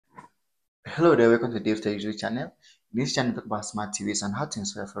Hello there, welcome to Dave's YouTube channel. In this channel, we talk about smart TVs and how to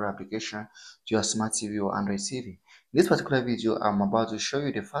install a favorite application to your smart TV or Android TV. In this particular video, I'm about to show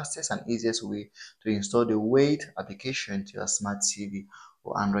you the fastest and easiest way to install the Weyd application to your smart TV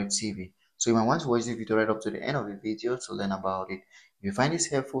or Android TV. So you might want to watch the video right up to the end of the video to learn about it. If you find this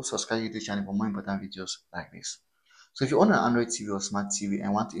helpful, subscribe to the channel for more important videos like this. So if you own an Android TV or smart TV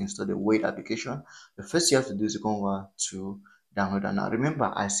and want to install the Weyd application, the first you have to do is to go over to download. And now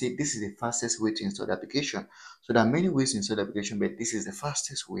remember, I said this is the fastest way to install the application. So there are many ways to install the application, but this is the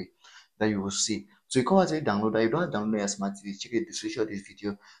fastest way that you will see. So you come out to the downloader. If you don't have download your smart TV, check the description of this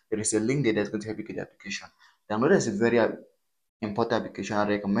video. There is a link there that's going to help you get the application. Downloader is a very important application. I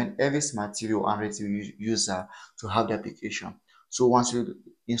recommend every smart TV or Android TV user to have the application. So once you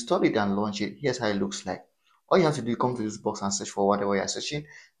install it and launch it, here's how it looks like. All you have to do is come to this box and search for whatever you're searching.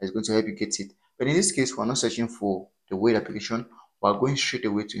 It's going to help you get it. But in this case, we're not searching for the Weyd application. We're going straight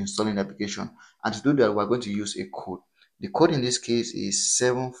away to installing the application. And to do that, we're going to use a code. The code in this case is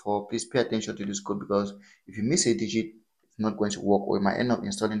 74. Please pay attention to this code because if you miss a digit, it's not going to work or you might end up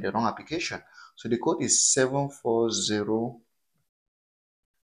installing the wrong application. So the code is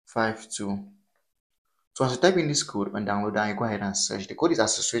 74052. So once you type in this code and download and you go ahead and search, the code is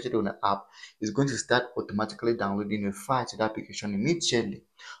associated on the app. It's going to start automatically downloading a file to the application immediately.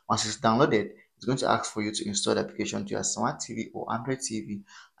 Once it's downloaded, it's going to ask for you to install the application to your smart TV or Android TV.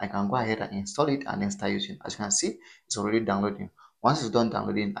 I can go ahead and install it and then start using. As you can see, it's already downloading. Once it's done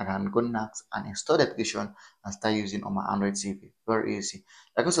downloading, I can go next and install the application and start using on my Android TV. Very easy.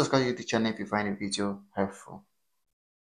 Like and subscribe to the channel if you find the video helpful.